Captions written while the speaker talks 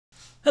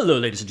Hello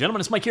ladies and gentlemen,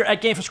 it's Mike here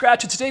at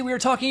Gamefromscratch, and today we are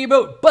talking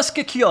about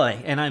Bosca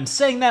Ceoil, and I'm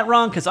saying that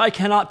wrong because I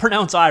cannot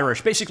pronounce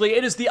Irish. Basically,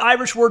 it is the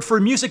Irish word for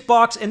music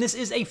box, and this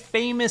is a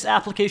famous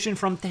application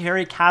from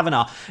Terry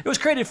Kavanagh. It was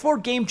created for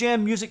game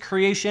jam music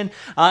creation,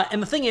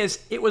 and the thing is,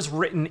 it was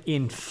written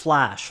in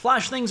Flash.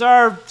 Flash things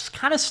are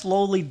kind of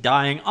slowly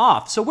dying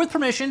off, so with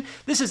permission,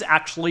 this has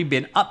actually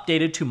been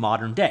updated to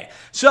modern day.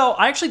 So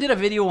I actually did a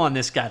video on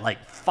this guy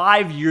like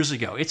 5 years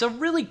ago. It's a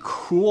really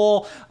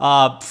cool,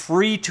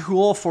 free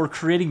tool for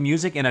creating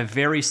music in a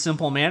very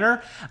simple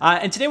manner.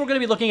 And today we're going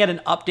to be looking at an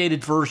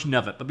updated version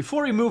of it. But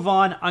before we move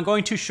on, I'm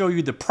going to show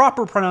you the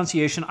proper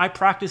pronunciation. I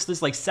practiced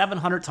this like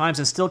 700 times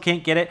and still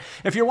can't get it.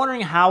 If you're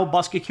wondering how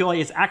Bosca Ceoil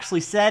is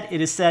actually said,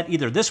 it is said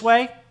either this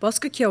way,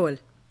 Bosca Ceoil,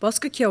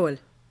 Bosca Ceoil,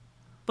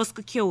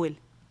 Bosca Ceoil,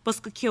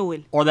 Bosca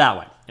Ceoil, or that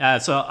way.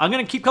 So I'm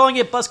going to keep calling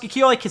it Bosca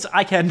Ceoil because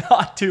I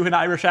cannot do an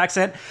Irish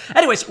accent.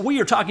 Anyways,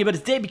 we are talking about it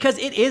today because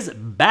it is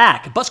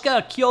back.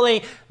 Bosca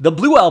Ceoil, the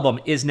Blue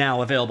album, is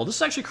now available. This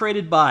is actually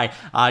created by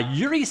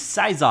Yuri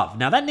Sizov.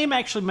 Now, that name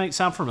actually might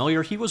sound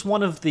familiar. He was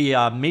one of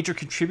the major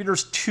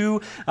contributors to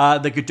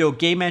the Godot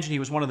game engine. He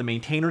was one of the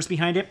maintainers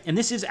behind it. And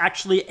this is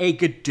actually a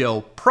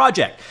Godot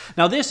project.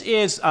 Now, this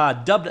is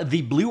dubbed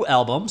the Blue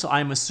album, so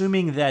I'm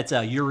assuming that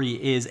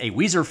Yuri is a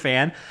Weezer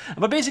fan.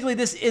 But basically,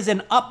 this is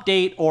an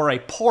update or a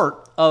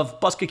port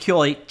of Bosca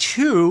Ceoil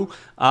to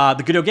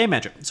the Godot game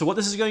engine. So what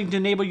this is going to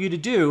enable you to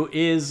do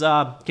is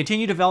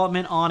continue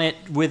development on it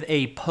with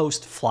a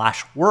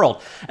post-Flash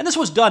world. And this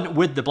was done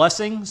with the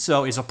blessing,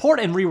 so it's a port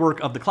and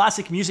rework of the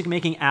classic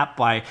music-making app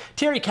by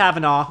Terry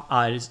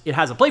Kavanagh. It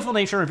has a playful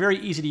nature and very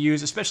easy to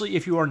use, especially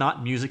if you are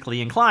not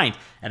musically inclined.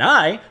 And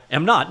I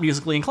am not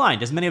musically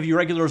inclined. As many of you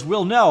regulars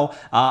will know,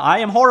 I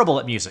am horrible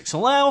at music. So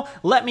now,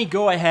 let me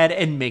go ahead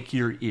and make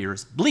your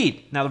ears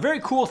bleed. Now, the very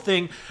cool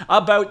thing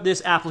about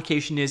this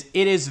application is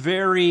it is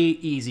very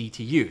easy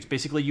to use.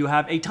 Basically, you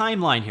have a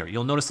timeline here.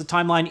 You'll notice the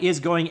timeline is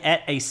going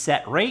at a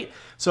set rate.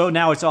 So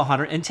now it's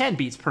 110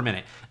 beats per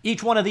minute.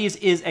 Each one of these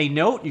is a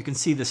note. You can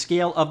see the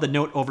scale of the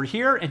note over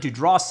here. And to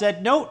draw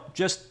said note,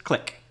 just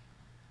click.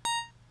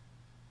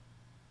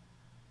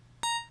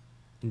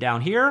 And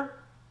down here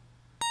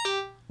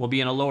will be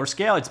in a lower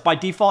scale. It's by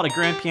default a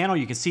grand piano.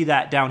 You can see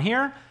that down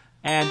here.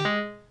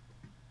 And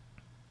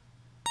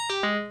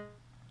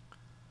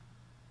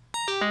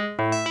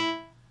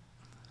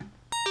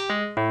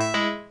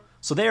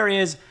so there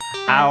is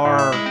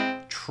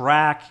our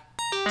track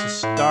to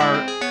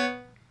start.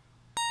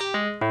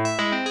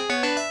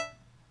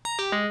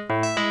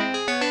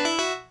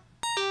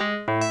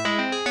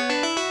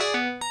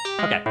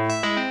 Okay.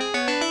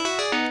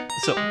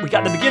 So we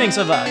got the beginnings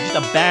of just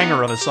a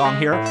banger of a song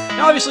here.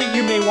 Now obviously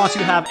you may want to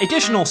have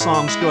additional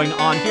songs going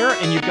on here,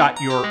 and you've got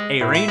your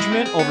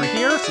arrangement over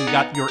here. So you've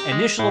got your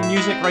initial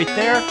music right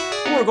there.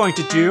 What we're going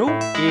to do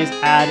is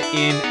add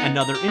in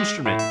another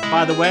instrument.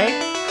 By the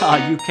way,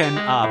 you can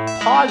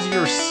pause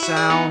your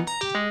sound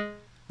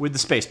with the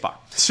spacebar.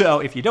 So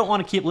if you don't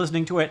want to keep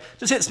listening to it,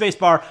 just hit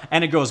spacebar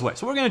and it goes away.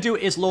 So what we're going to do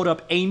is load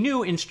up a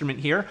new instrument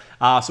here.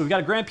 So we've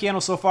got a grand piano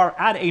so far.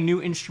 Add a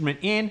new instrument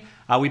in.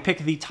 We pick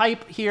the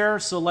type here.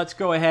 So let's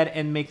go ahead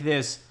and make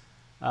this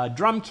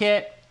drum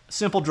kit,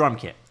 simple drum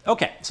kit.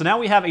 Okay, so now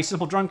we have a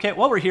simple drum kit.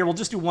 While we're here, we'll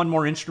just do one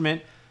more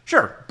instrument.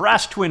 Sure,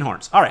 brass twin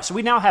horns. All right, so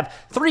we now have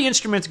 3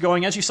 instruments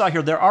going. As you saw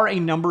here, there are a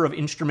number of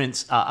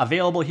instruments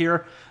available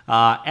here.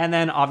 And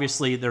then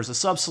obviously there's a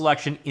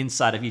sub-selection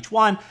inside of each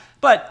one.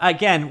 But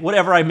again,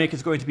 whatever I make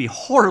is going to be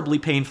horribly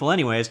painful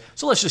anyways,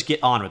 so let's just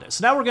get on with it.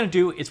 So now what we're going to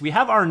do is we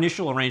have our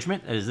initial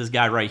arrangement, that is this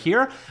guy right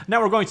here. Now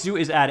what we're going to do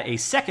is add a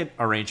second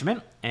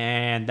arrangement,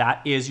 and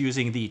that is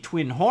using the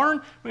twin horn.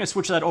 We're going to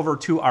switch that over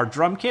to our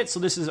drum kit. So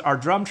this is our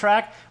drum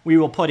track. We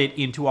will put it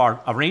into our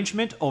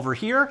arrangement over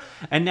here.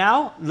 And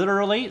now,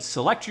 literally,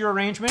 select your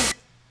arrangement,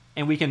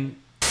 and we can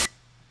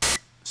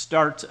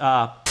start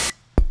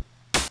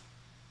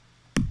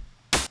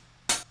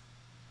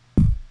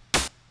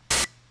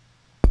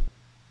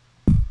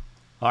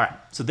all right,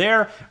 so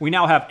there we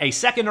now have a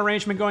second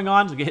arrangement going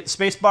on. So we can hit the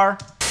space bar.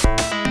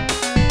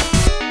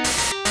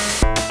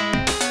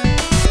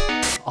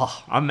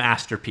 Oh, a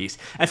masterpiece.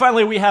 And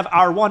finally, we have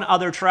our one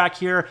other track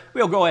here.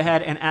 We'll go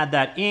ahead and add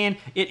that in.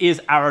 It is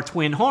our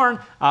twin horn.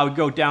 We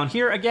go down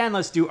here again.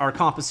 Let's do our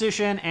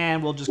composition,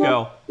 and we'll just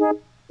go.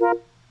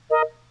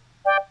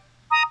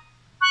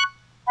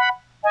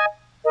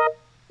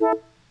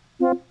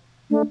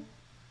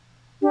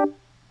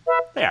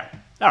 There.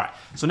 All right,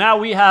 so now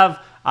we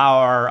have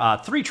our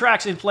 3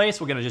 tracks in place.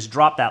 We're going to just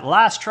drop that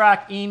last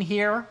track in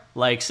here,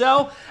 like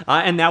so.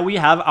 And now we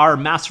have our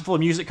masterful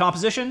music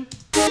composition.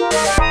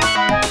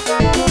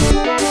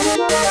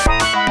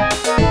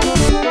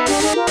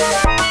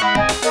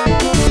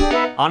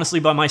 Honestly,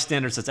 by my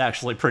standards, it's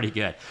actually pretty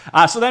good.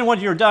 So then when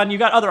you're done, you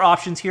got other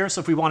options here.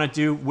 So if we want to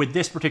do with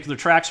this particular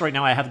track, so right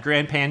now I have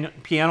grand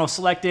piano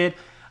selected.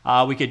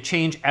 We could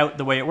change out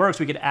the way it works.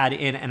 We could add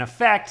in an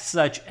effect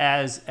such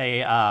as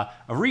a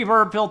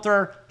reverb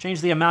filter,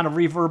 change the amount of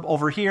reverb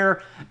over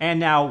here, and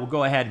now we'll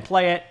go ahead and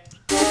play it.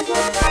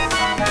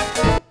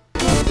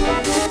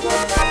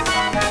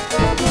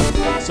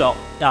 So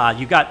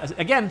you've got,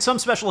 again, some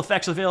special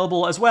effects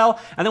available as well.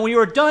 And then when you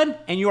are done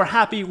and you are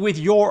happy with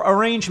your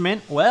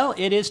arrangement, well,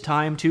 it is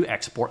time to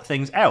export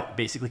things out.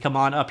 Basically, come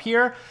on up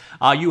here.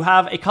 You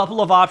have a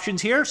couple of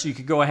options here. So you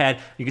could go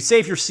ahead, you could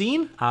save your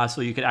scene.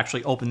 So you could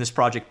actually open this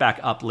project back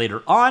up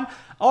later on.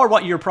 Or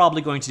what you're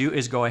probably going to do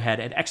is go ahead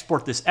and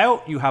export this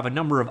out. You have a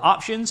number of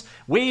options.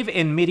 Wave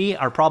and MIDI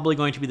are probably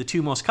going to be the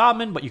two most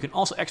common, but you can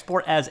also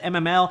export as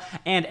MML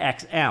and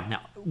XM.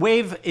 Now,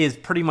 Wave is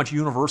pretty much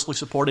universally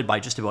supported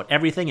by just about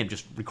everything. It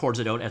just records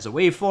it out as a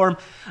waveform.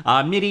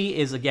 MIDI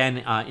is, again,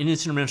 an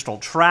instrumental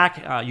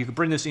track. You could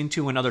bring this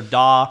into another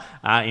DAW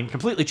and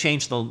completely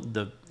change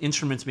the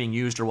instruments being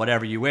used or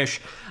whatever you wish.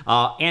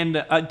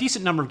 And a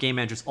decent number of game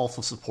engines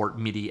also support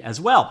MIDI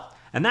as well.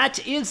 And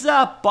that is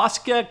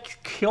Bosca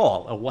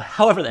Ceoil,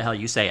 however the hell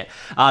you say it.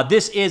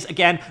 This is,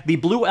 again, the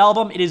Blue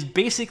album. It is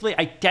basically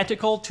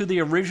identical to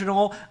the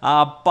original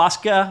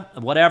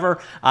Bosca,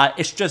 whatever.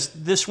 It's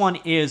just this one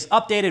is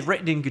updated,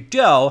 written in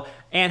Godot,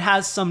 and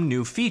has some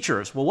new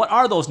features. Well, what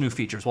are those new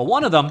features? Well,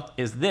 one of them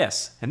is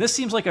this. And this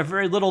seems like a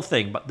very little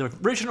thing, but the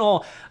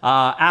original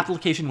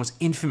application was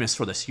infamous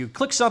for this. You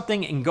click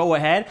something and go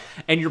ahead,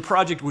 and your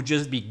project would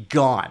just be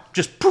gone.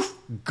 Just poof,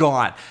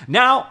 gone.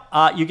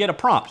 Now, you get a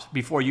prompt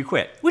before you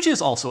quit, which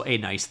is also a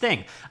nice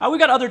thing. We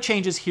got other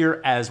changes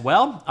here as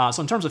well.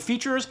 So in terms of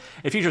features,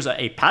 it features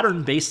a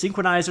pattern-based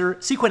sequencer,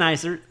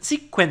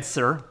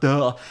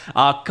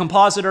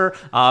 compositor,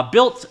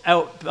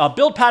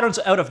 build patterns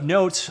out of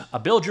notes,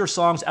 build your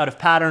songs out of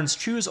patterns,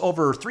 choose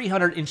over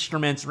 300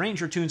 instruments,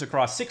 arrange your tunes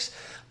across 6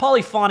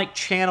 polyphonic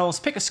channels,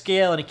 pick a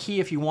scale and a key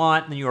if you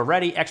want, and then you are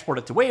ready, export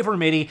it to Wave or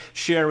MIDI,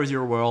 share with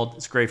your world.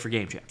 It's great for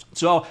game jams.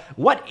 So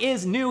what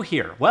is new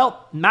here?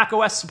 Well,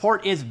 macOS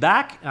support is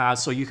back,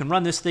 so you can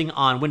run this thing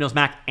on Windows,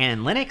 Mac,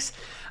 and Linux.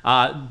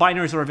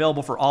 Binaries are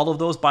available for all of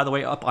those, by the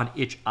way, up on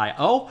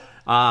itch.io.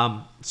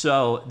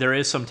 So there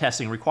is some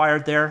testing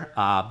required there,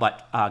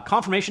 but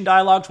confirmation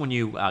dialogues when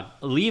you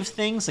leave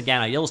things,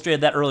 again, I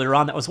illustrated that earlier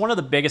on. That was one of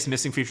the biggest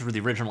missing features for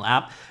the original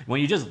app. When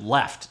you just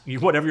left,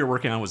 whatever you're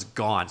working on was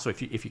gone. So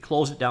if you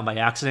close it down by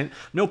accident,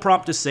 no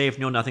prompt to save,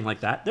 no nothing like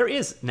that. There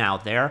is now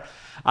there.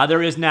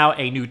 There is now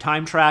a new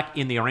time track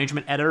in the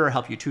arrangement editor to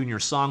help you tune your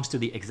songs to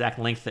the exact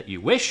length that you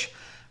wish.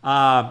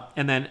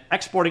 And then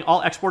exporting,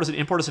 all exporters and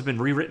importers have been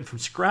rewritten from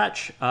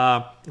scratch.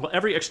 Well,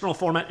 every external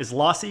format is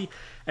lossy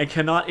and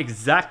cannot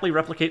exactly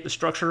replicate the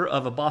structure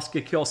of a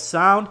Bosca Ceoil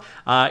sound.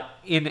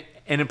 In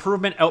an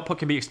improvement, output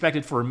can be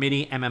expected for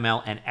MIDI,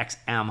 MML, and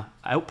XM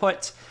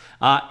outputs.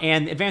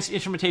 And the advanced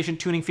instrumentation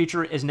tuning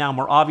feature is now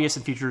more obvious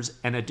and features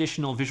an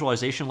additional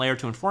visualization layer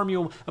to inform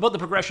you about the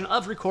progression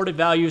of recorded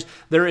values.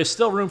 There is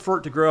still room for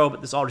it to grow,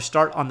 but this already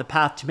start on the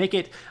path to make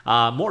it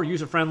more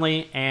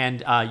user-friendly,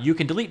 and you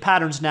can delete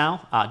patterns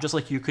now, just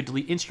like you could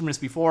delete instruments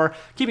before,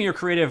 keeping your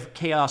creative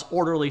chaos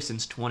orderly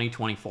since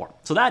 2024.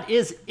 So that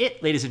is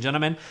it, ladies and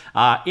gentlemen.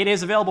 It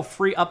is available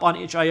free up on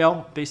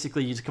itch.io.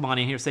 Basically, you just come on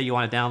in here, say you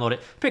want to download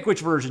it, pick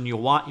which version you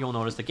want. You'll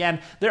notice,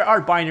 again, there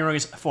are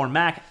binaries for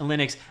Mac,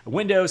 Linux,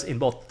 Windows, in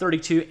both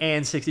 32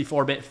 and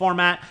 64-bit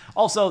format.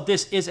 Also,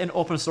 this is an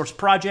open source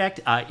project.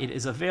 It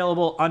is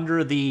available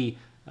under the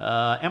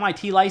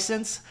MIT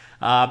license.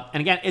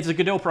 And again, it's a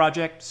Godot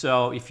project,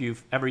 so if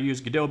you've ever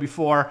used Godot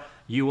before,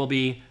 you will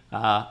be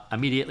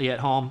immediately at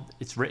home.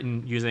 It's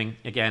written using,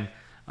 again,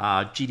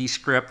 GD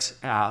script,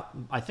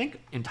 I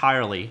think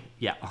entirely,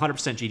 100%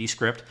 GD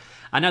script.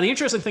 Now, the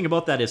interesting thing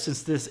about that is,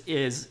 since this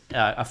is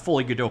a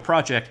fully Godot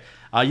project,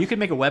 you can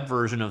make a web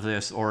version of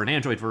this or an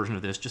Android version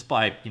of this just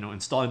by,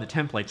 installing the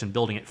templates and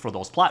building it for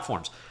those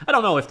platforms. I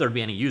don't know if there'd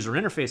be any user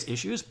interface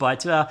issues,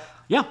 but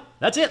yeah,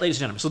 that's it, ladies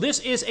and gentlemen. So this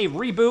is a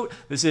reboot.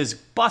 This is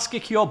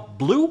Bosca Ceoil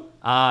Blue,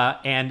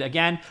 and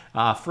again,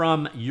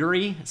 from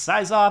Yuri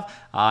Sizov,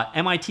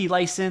 MIT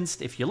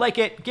licensed. If you like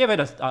it, give it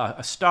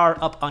a star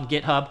up on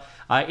GitHub.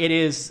 It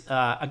is,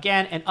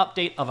 again, an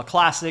update of a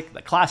classic,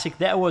 the classic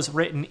that was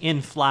written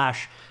in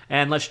Flash,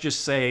 and let's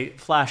just say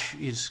Flash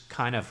is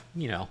kind of,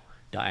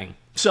 dying.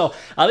 So,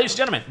 ladies and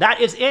gentlemen,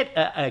 that is it.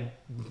 An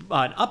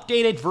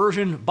updated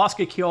version,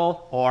 Bosca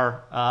Ceoil,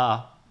 or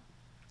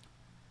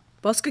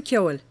Bosca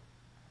Ceoil.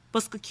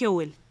 Bosca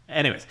Ceoil.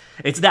 Anyways,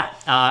 it's that.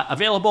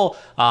 Available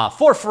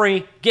for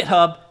free,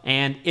 GitHub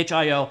and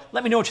itch.io.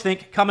 Let me know what you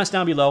think. Comments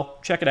down below.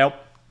 Check it out.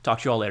 Talk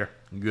to you all later.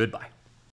 Goodbye.